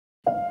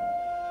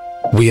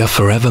We are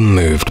forever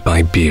moved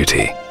by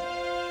beauty.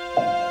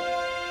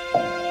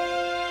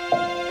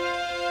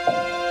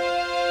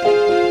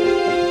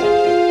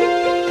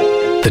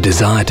 The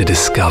desire to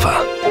discover,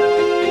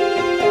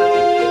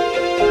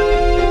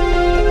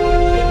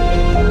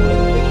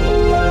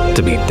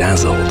 to be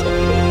dazzled,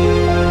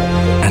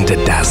 and to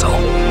dazzle.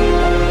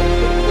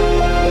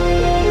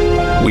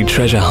 We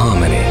treasure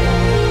harmony,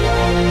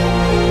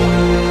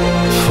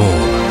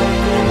 form,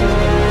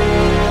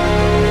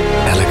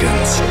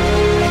 elegance,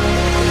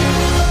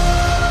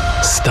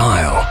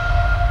 style,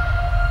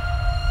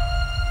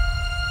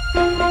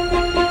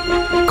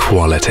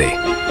 quality.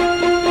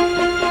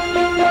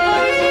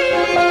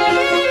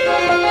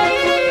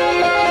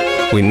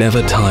 We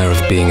never tire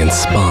of being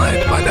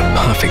inspired by the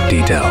perfect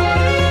detail.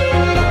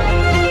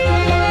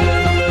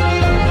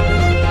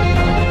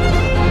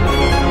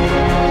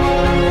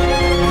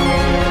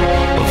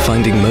 Of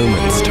finding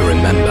moments to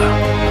remember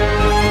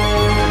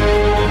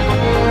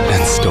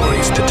and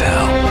stories to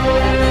tell.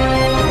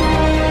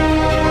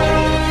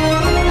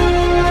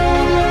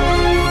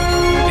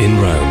 In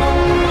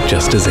Rome,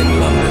 just as in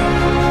London,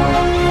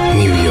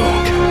 New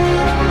York,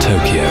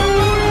 Tokyo,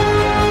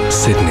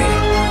 Sydney,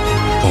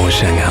 or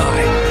Shanghai.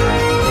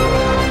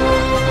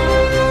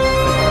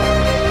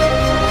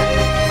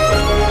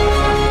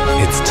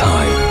 It's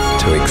time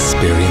to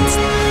experience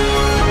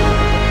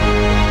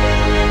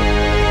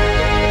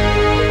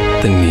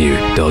the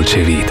new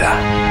Dolce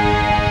Vita.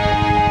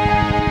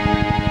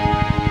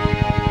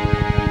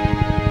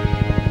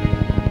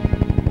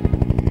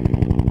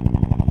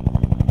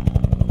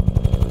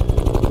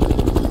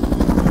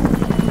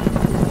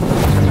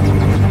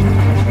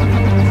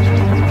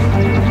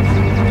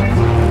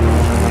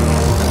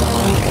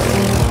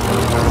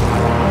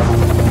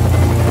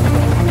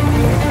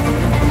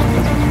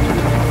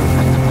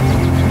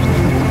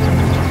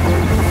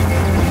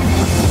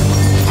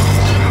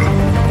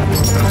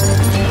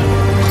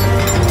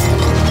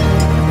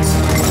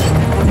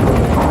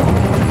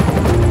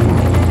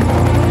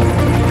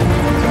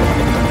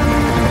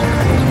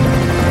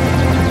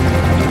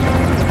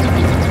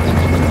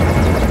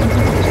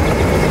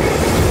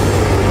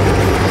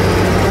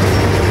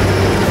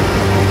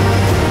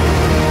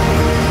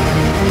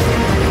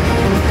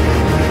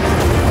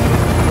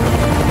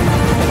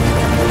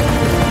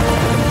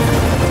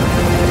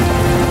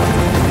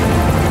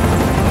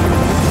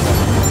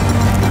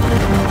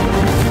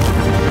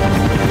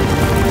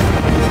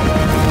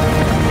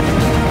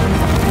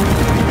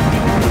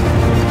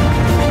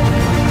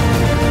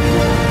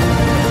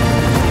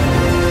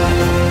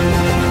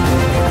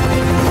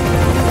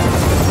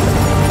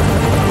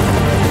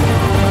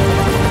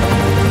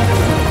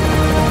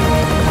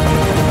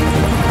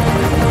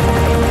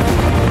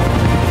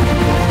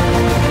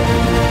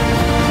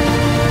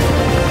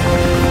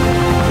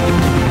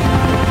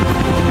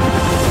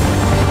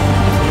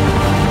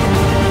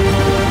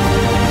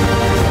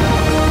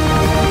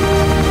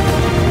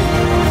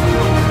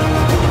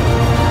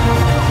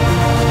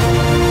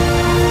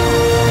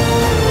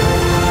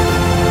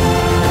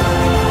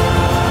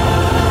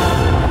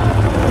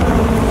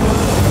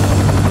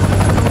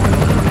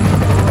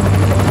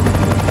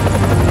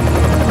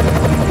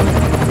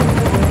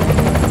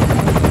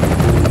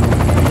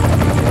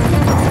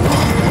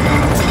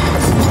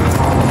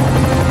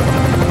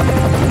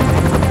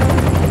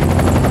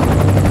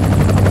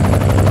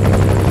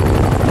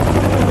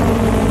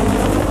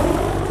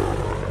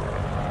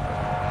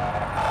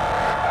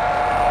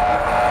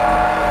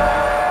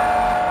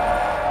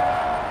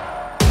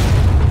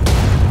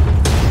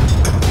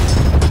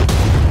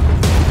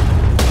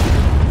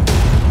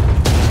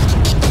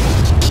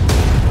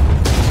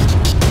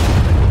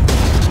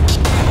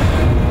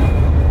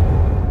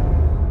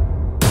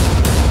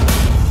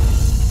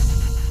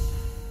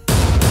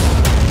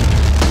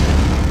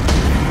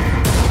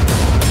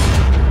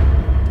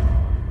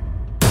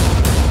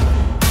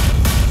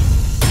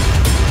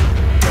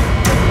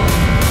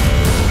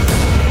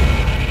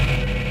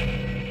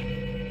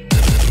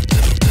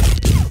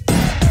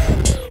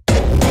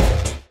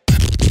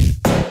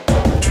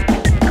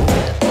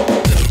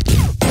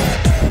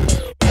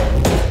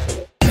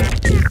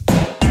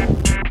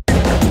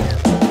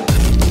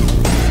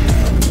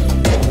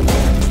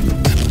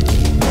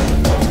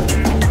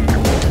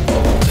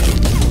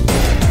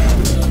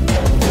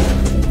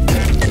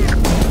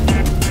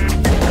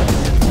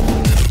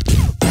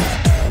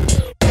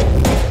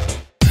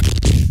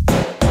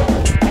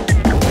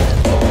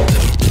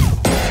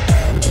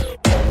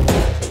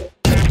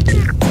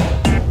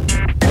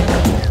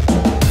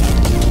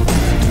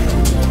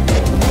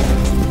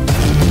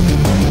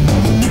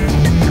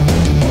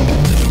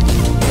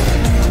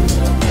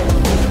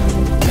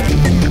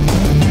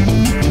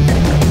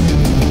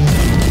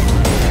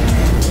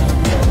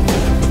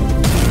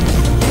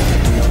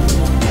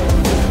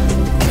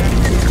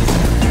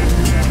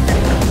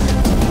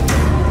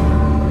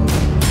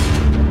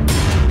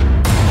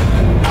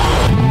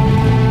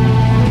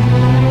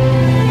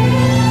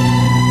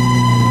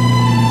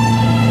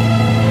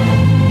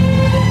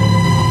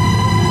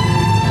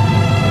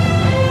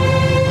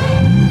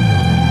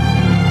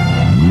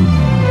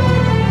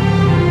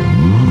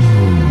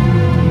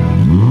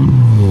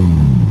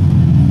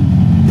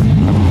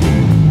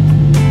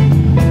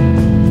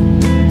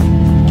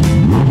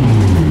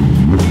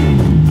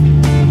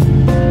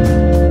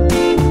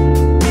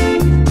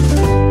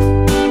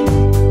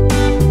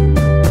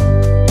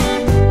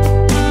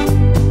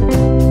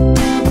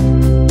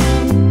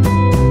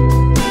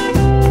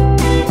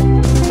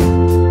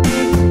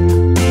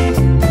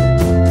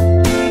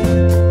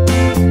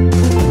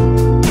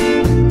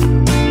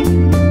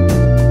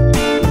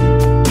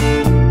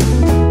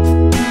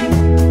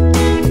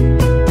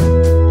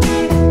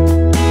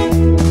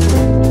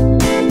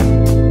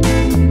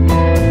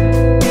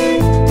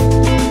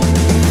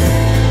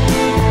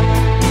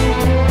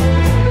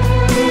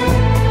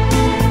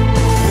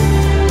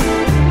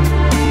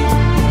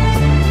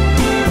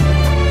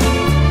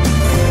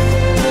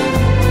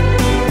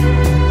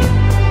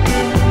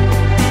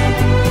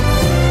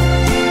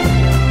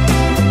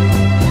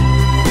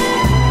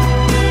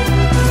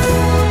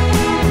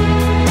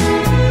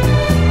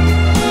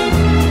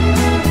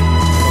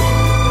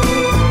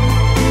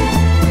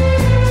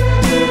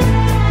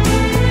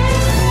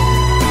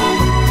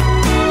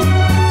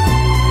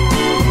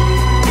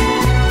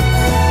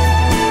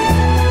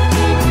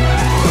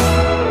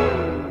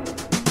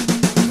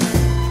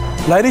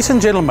 Ladies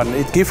and gentlemen,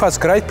 it gives us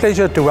great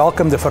pleasure to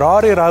welcome the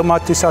Ferrari Roma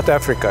to South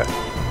Africa.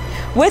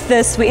 With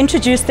this, we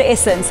introduce the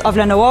essence of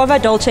La Nuova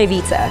Dolce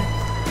Vita.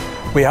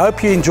 We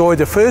hope you enjoy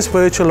the first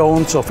virtual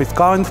launch of its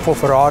kind for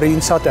Ferrari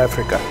in South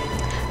Africa.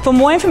 For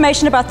more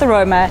information about the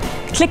Roma,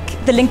 click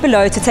the link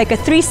below to take a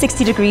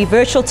 360-degree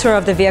virtual tour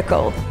of the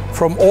vehicle.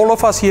 From all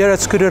of us here at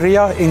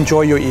Scuderia,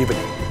 enjoy your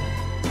evening.